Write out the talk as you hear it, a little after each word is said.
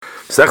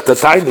Sagt der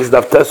Teil ist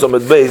Daf Tes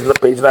Omid Beis,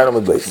 page 9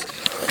 Omid Beis.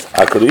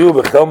 Akriyu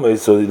b'chelmei,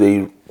 so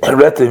they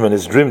read to him in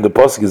his dream, the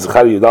Pasuk is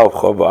Zechariah Yudal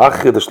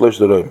V'Achir the Shlosh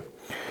Dorim.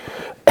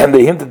 And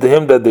they hinted to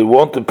him that they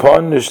want to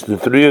punish the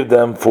three of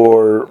them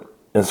for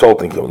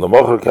insulting him. So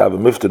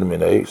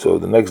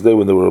the next day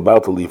when they were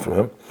about to leave from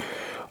him,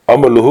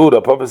 Amar Luhu, the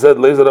Papa said,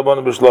 let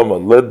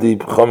the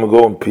Chacham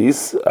go in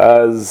peace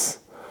as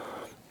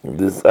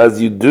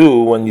you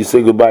do when you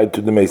say goodbye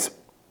to the Mason.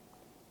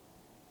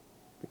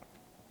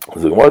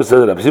 The Gemara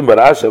said that Rabbi Simon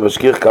Barash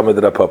Avashkich Kamed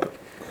Rapapa.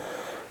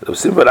 Rabbi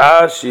Simon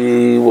Barash,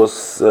 he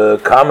was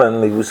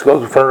common, he was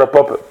close in front of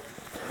Rapapa.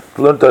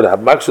 He learned that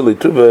actually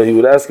Tuba, he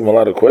would ask him a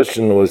lot of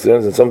questions,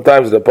 and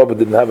sometimes Rapapa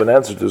didn't have an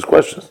answer to his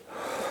questions.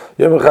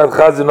 One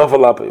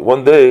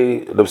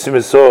day, Rabbi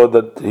Simon saw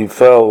that he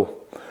fell,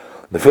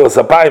 the feel of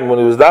Sapayim when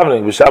he was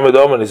davening, B'Shamed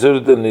Omer, and he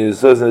says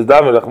in his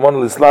davening, Rachmon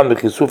al-Islam,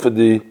 B'Chisufa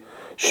di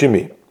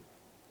Shimi,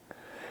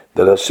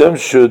 that Hashem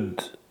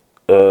should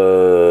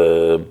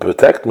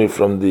protect me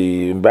from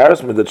the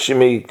embarrassment that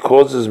Shimi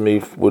causes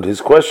me with his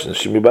questions.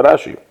 Shimi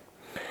Barashi, he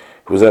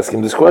was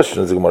asking this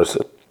question, as the Gemara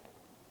said.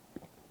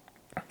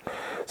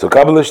 So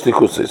Kabbalish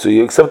Tikuse, so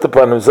he accepted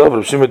upon himself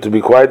Rav Shimi to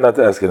be quiet, not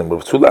to ask him.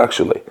 Rav Tzula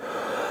actually,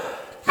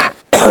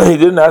 he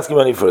didn't ask him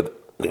any further.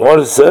 The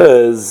Gemara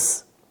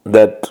says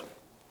that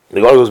the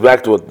Gemara goes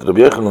back to what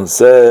Rabbi Yochanan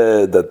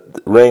said, that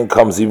rain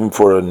comes even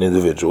for an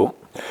individual.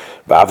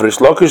 Also, the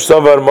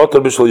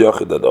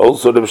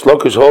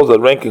Shlokish holds that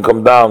rain can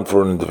come down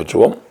for an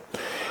individual.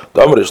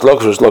 The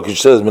Shlokish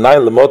says,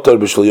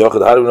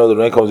 how do we know the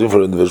rain comes in for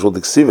an individual?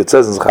 It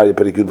says in Zechariah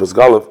Perikut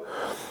V'Sgalef,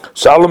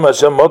 Shalom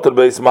Hashem motor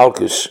beis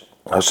malkish,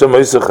 Hashem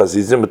oisech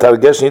chazizim,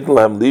 b'targesh nitin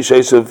lahem li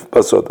sheishev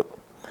pasoda.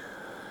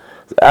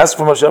 Ask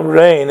from Hashem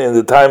rain in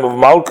the time of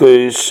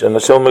malkish, and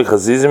Hashem make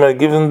chazizim and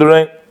give them the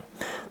rain.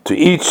 To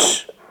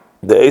each,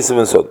 the Esav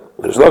and Sod.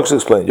 The Shlokish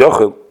explained,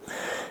 Yochel,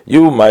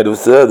 you might have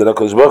said that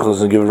HaKadosh Baruch Hu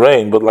doesn't give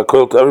rain, but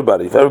lakoil to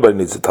everybody. If everybody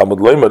needs it, Talmud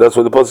Loimer, that's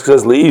why the Pasuk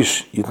says,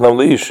 Leish, Yitnam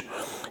Leish.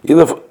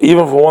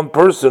 Even for one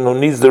person who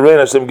needs the rain,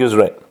 Hashem gives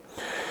rain.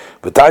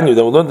 But Tanya,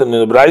 then we learned in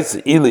the Braise,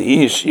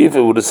 Leish, if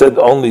it would have said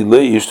only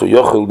Leish to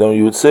Yochel, then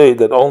you would say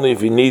that only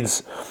if he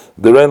needs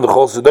the rain, the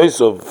Chol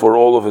Sedoisov, for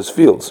all of his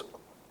fields.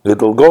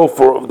 It'll go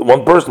for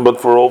one person, but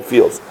for all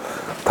fields.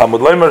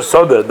 Talmud Loimer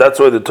Soda, that's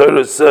why the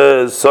Torah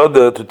says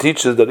Soda to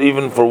teach us that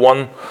even for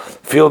one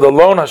field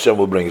alone, Hashem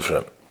will bring it for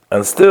him.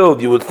 And still,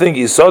 you would think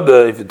he's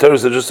Soda, if the Torah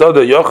says just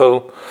Soda,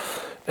 Yochel,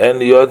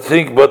 and you would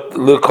think, but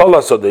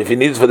L'kola Soda, if he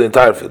needs for the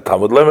entire field.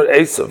 Talmud Lemer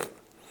Esav.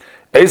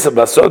 Esav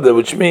Basoda,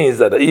 which means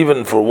that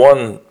even for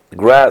one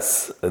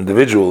grass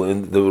individual,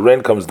 the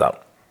rain comes down.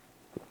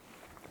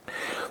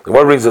 The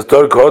Gemara brings the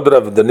story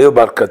of Daniel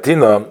Bar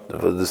Katina,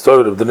 the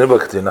story of Daniel Bar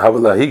Katina,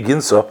 Havalahi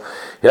Ginso.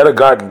 He had a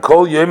garden.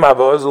 Kol Yom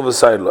Havaozul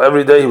V'Saylo.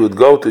 Every day he would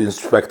go to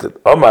inspect it.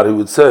 Omar, he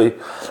would say,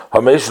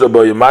 Hamesh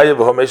Leboyimaya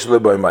v'Hamesh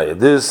Leboyimaya.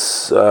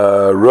 This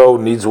row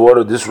needs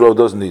water, this row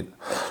doesn't need.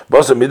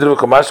 Bosa Midra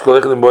v'Kamash Kol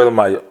Echad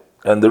Boyimaya.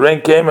 And the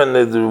rain came and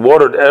it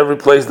watered every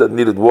place that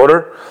needed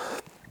water.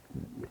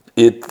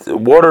 It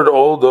watered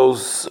all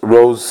those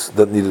rows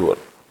that needed water.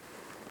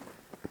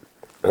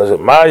 And I said,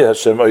 Maya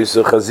Hashem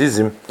Oisel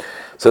Chazizim.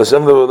 So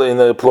Hashem in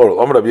the plural.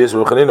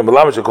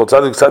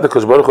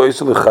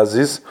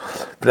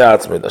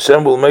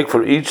 Hashem will make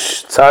for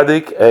each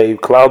tzaddik a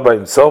cloud by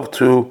himself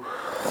to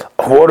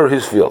water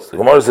his fields. The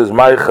Gemara says,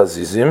 "My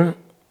chazizim."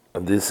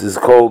 This is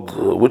called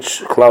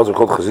which clouds are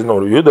called chazizim?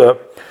 Rabbi Yehuda,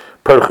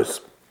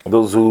 perches.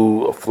 Those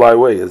who fly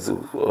away. As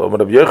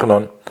Rabbi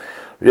Yochanan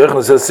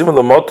says,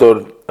 similar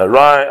motor.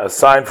 A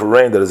sign for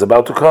rain that is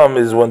about to come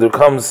is when there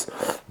comes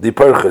the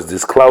perches,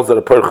 these clouds that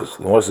are perches.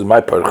 The Gemara says,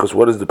 "My perches."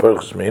 What does the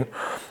perches mean?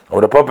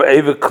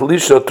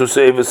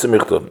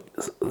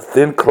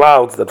 Thin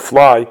clouds that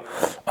fly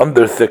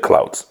under thick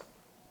clouds.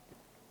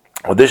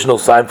 Additional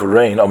sign for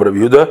rain, light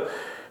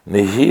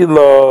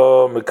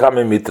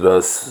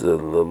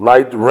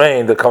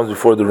rain that comes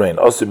before the rain.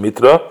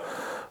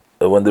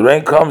 When the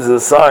rain comes, is a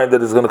sign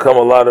that it's going to come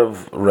a lot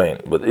of rain.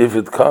 But if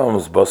it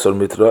comes basar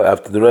mitra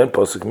after the rain,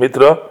 pasuk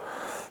mitra,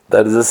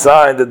 that is a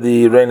sign that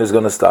the rain is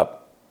going to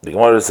stop. The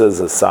Gemara says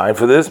a sign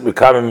for this,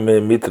 mitra.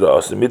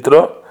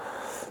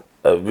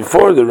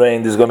 Before the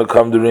rain, there's going to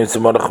come the rain.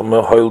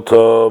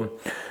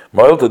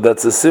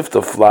 That's a sift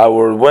of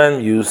flour.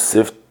 When you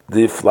sift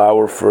the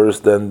flour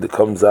first, then it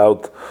comes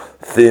out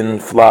thin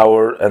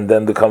flour, and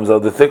then it comes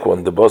out the thick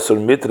one. The basar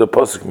mitra,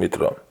 pasuk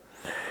mitra.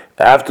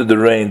 After the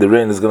rain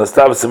is going to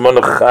stop.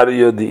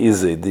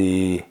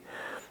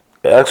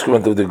 The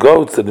excrement of the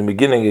goats, at the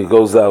beginning it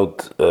goes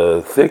out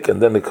thick, and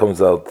then it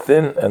comes out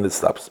thin, and it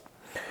stops.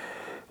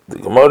 The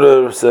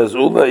Gemara says,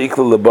 Ula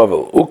ikla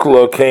leBavel.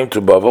 Ukla came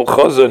to Bavel.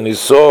 Chazar, and he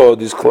saw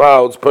these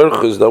clouds,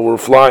 perches, that were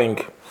flying,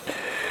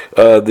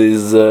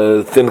 these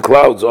thin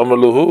clouds. Amar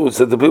Luhu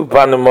said, the people,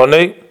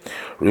 Panemone,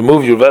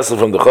 remove your vessel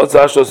from the Chotz,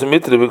 Ashtos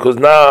Mitra, because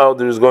now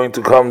there is going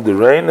to come the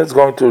rain, it's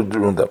going to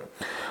ruin them.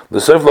 The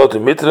Seif Lo to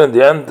Mitra, in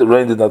the end, the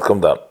rain did not come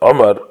down.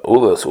 Omar,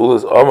 Ula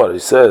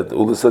said,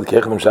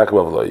 Kechem Shaka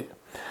Bavloi.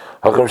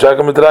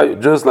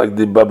 Just like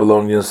the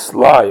Babylonians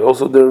lie,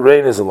 also their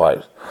rain is a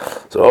lie.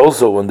 So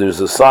also when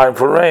there's a sign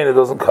for rain, it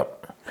doesn't come.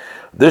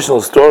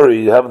 Additional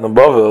story happened in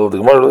Bavel. The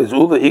Gemara relates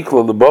Ula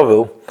Ikla the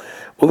Bavel.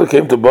 Ula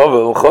came to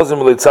Bavel.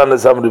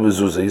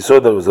 He saw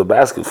there was a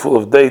basket full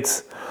of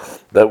dates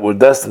that were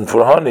destined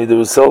for honey. They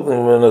were selling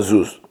them in a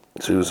zuz.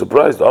 So he was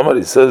surprised. Omar,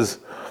 he says,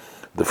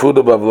 the food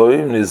of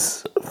Babylon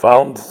is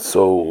found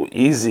so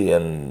easy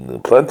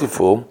and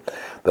plentiful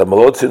that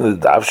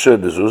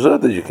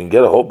that you can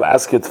get a whole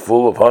basket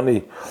full of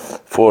honey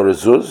for a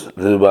zuz.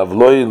 The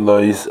Babylon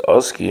lois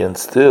oski, and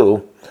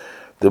still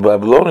the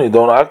Babylonians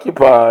don't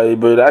occupy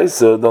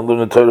Beiraisa, don't learn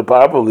the Torah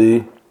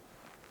properly,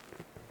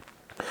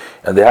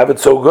 and they have it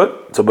so good.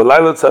 So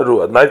Belayla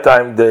Tzaru, at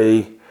nighttime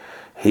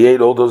he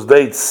ate all those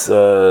dates.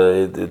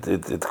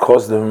 It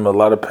caused him a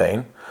lot of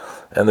pain,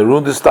 and it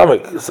ruined his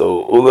stomach.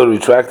 So Ula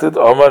retracted.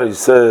 Omar, he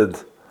said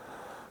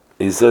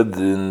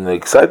in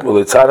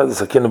excitement,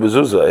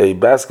 a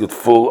basket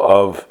full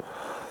of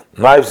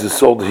knives is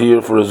sold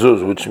here for a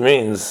zuz, which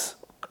means,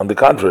 on the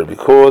contrary,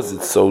 because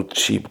it's so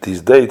cheap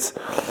these dates,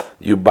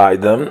 you buy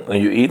them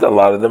and you eat a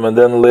lot of them, and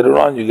then later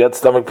on you get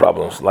stomach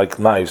problems like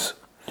knives.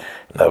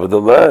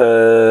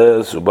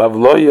 Nevertheless, the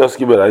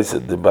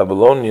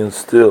Babylonians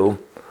still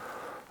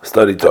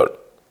study Torah.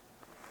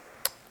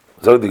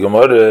 So the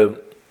Gemara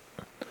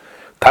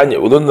Tanya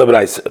that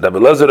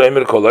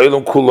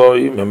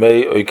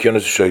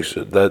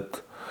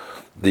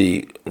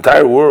the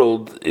entire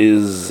world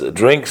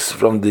drinks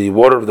from the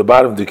water of the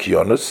bottom of the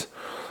Kionis,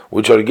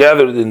 which are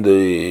gathered in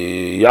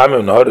the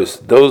Yamim Naharis.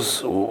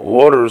 Those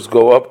waters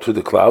go up to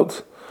the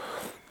clouds,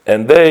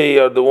 and they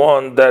are the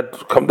one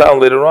that come down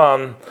later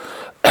on.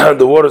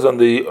 The waters on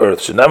the earth.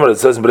 Shenamar, it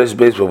says in Bereshit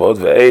Beis Pavot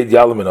ve'eid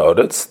yalim in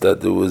haaretz,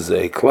 that there was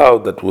a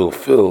cloud that will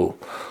go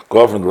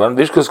off from the land,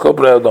 vishkas kol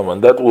pnei adam,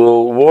 and that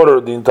will water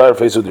the entire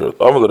face of the earth.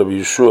 Amar Rabbi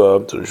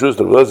Yeshua, to Yeshua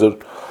to Rabbi,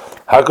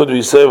 how could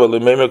we say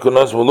v'leimei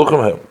konos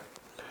v'luchim hem?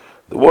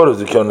 The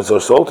waters of the Kionis are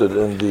salted,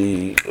 and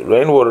the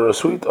rainwater are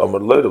sweet. Amar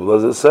Rabbi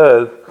Lezer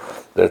said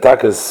their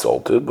attack is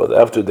salted, but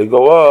after they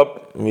go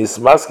up,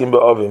 mismaskim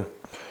be'avim,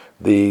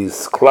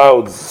 these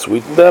clouds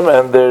sweeten them,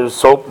 and their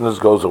saltness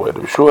goes away.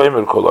 Who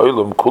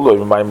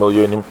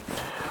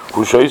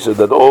says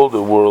that all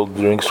the world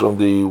drinks from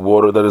the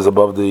water that is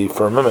above the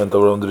firmament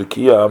around the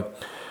Kiyah.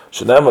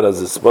 Shenemar, as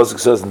the pasuk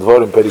says in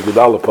Dvarim, Perek Yud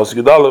Aleph, pasuk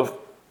Yud Aleph,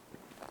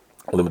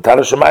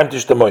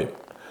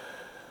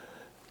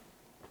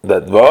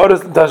 that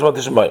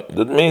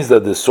that means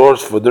that the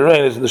source for the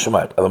rain is in the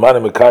Shemaim.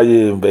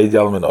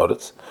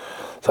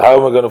 So how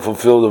am I going to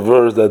fulfill the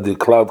verse that the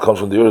cloud comes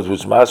from the earth,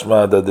 which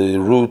mashma that the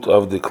root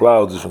of the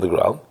clouds is from the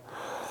ground?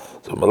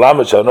 So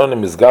Malamet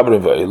Shanonim is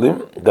Gabrim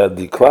Va'ilim, that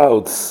the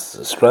clouds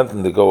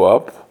strengthen, they go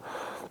up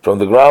from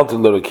the ground to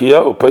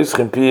Larakia,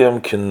 Upeischim Piyam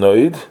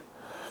Kinoid,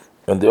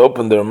 and they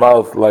open their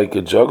mouth like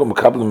a jug,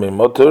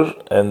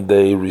 and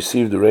they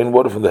receive the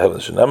rainwater from the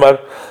heavens. Shenamar,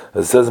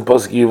 it says in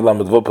Pasuk Yiv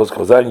Lamed Vov Pasuk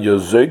Chazayin,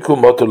 Yozoiku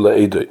Motor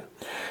La'edoi,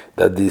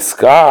 that the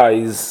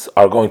skies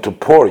are going to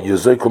pour,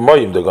 Yozoiku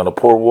Moyim, they're going to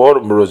pour water,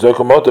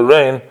 Yozoiku Motor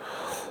rain,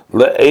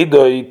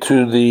 La'edoi,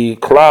 to the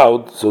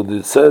cloud. So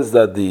it says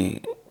that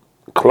the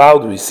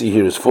cloud we see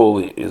here is full,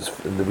 is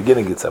in the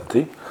beginning it's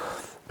empty,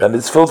 and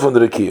it's filled from the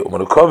Rekiah.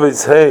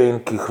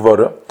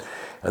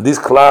 And these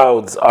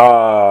clouds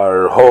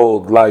are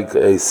hold like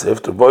a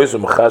sift, and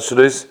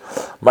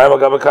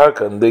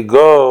they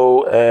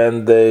go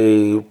and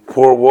they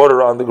pour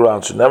water on the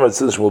ground.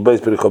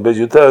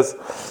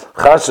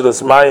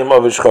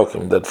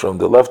 That from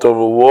the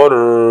leftover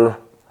water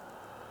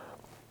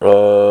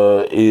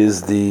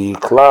is the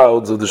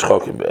clouds of the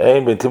Shchokim.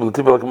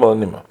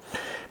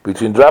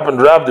 Between drop and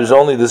drop, there's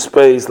only the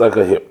space like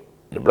a hip.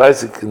 The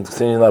Braisa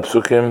continues in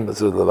Psukim, that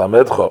says the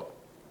Lamedcha.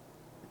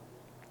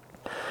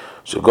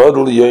 That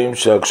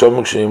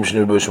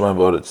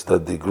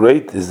the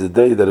great is the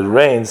day that it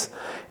rains,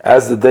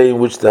 as the day in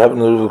which the heaven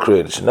and earth were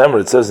created. Remember,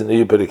 it says in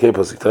Iyuv Perikei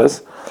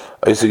Pasikas,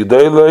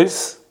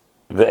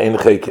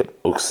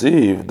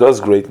 Uksiv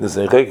does greatness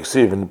in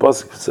Uksiv. In the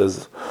Pasuk it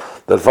says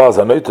that falls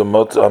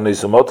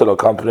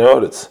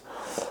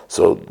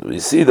So we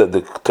see that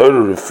the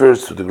Torah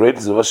refers to the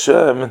greatness of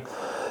Hashem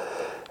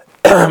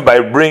by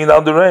bringing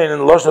down the rain in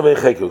Lashon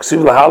Veichek.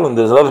 Uksiv lahalan.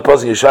 There's another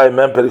pasuk Yeshaya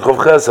Mem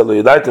Perikov Ches Alo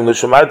Yadaitim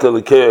L'Shemaita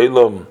L'Kei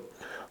Elam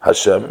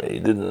Hashem.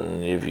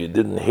 If you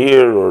didn't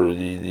hear or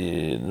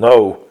you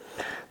know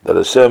that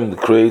Hashem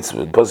creates,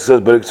 the pasuk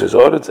says Berik says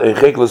Oretz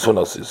Eichek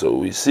L'Sonasi. So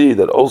we see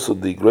that also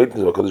the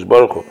greatness of Hakadosh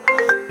Baruch Hu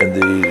and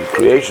the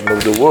creation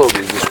of the world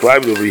is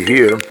described over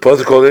here.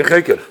 Pasuk called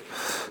Eicheker.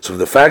 So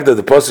the fact that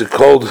the pasuk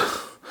called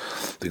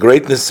the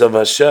greatness of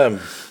Hashem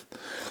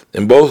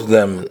in both of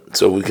them,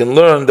 so we can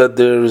learn that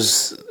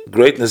there's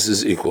greatness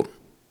is equal.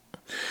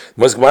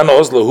 Who does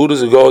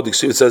it go? It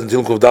says in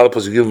Tilkov Dal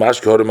Pasuk Gil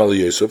Mashke Horem Al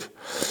Yosef.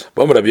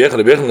 But Rabbi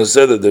Yechon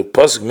said that the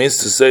pasuk means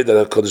to say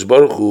that Hakadosh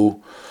Baruch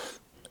Hu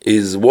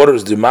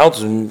waters the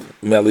mountain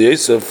Mal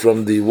Yosef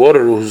from the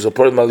water who's a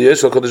part of Mal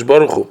Yosef Hakadosh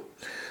Baruch Hu.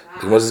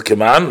 The Gemara says,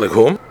 "Keman, like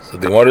whom?" So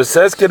the Gemara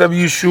says, "Rabbi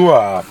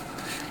Yeshua,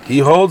 he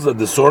holds that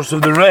the source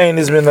of the rain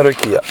is Min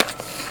Rakia."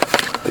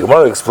 The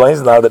Gemara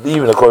explains now that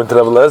even according to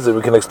Rabbi Lezer,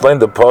 we can explain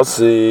the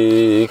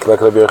pasuk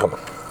like Rabbi Yochanan.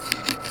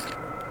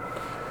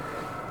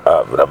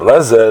 Rabbi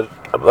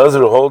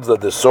Lezer holds that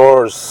the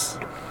source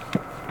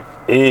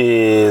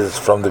is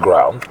from the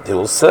ground. He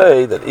will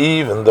say that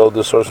even though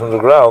the source from the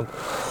ground,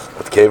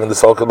 but cave in the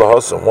Salka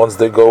Lahasam, once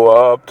they go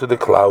up to the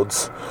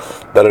clouds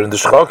that are in the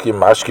Shchakim,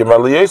 Mashkim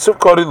Aliyesuf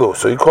Korilu.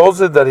 So he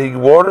calls it that he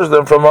waters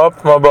them from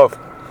above.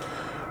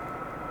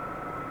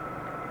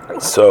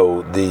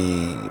 So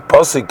the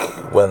pasuk,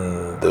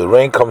 when the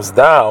rain comes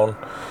down,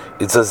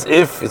 it's as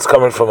if it's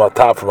coming from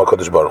atop, from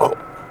HaKadosh Baruch Hu.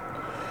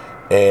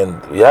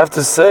 And you have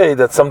to say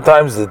that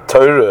sometimes the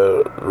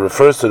Torah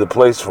refers to the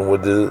place from where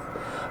the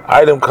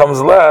item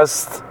comes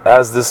last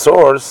as the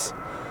source,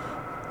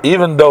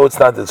 even though it's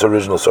not its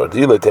original source. If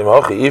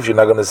you're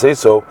not going to say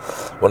so,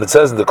 when it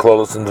says in the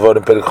Klolos in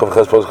Dvarim Perek Chav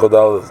Ches Pasuk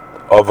Chodal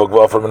Avog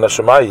V'Afar Min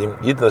Hashamayim,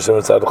 Yitn Hashem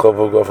Etzad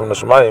Avog V'Afar Min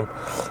Hashamayim,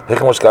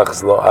 Hecham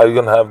Shkachas Lo. How are you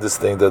going to have this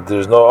thing that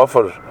there's no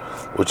offer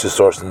which is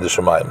sourced in the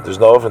Shemayim? There's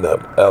no offer in the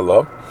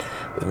Allah.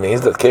 It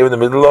means that cave in the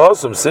middle of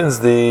Awesome, since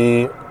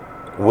the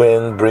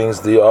wind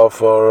brings the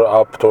offer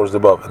up towards the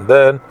above, and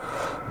then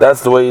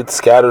that's the way it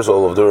scatters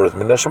all over the earth.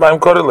 Min Hashamayim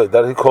Korelei,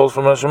 that he calls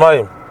from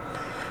Hashamayim.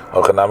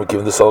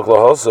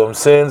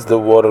 Since the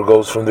water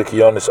goes from the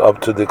Kionis up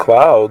to the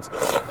clouds,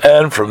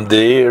 and from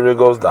there it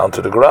goes down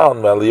to the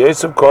ground, the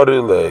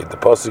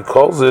pasuk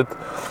calls it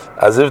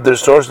as if they're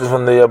sourced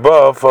from the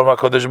above, from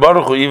HaKadosh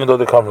Baruch Hu, even though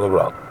they come from the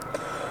ground.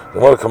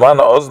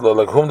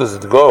 Like whom does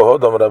it go?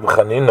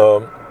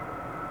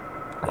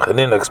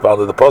 Chanina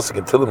expounded the pasuk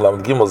in Tilim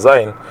Lamed Gimel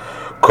Zayin,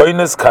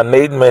 Koines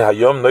kaneid me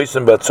hayom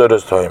noisim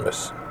be'atzoros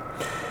toimes.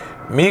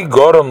 Mi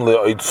goram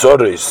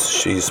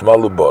le'oitzoris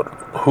she'ismalu bar.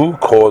 Who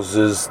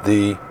causes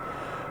the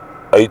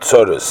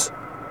oitzoris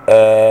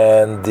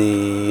and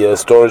the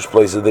storage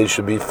places they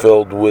should be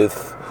filled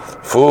with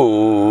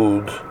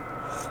food?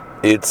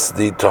 It's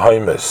the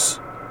toimes.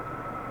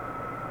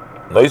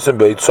 Noisim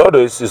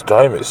be'atzoris is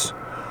toimes.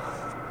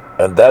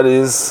 And that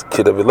is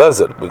Rabbi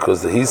Lezer,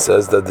 because he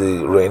says that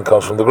the rain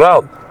comes from the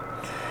ground.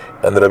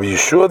 And Rabbi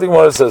Yeshua, the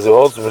Gemara says, he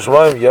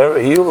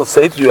will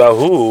say to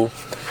Yahu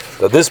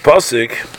that this pasuk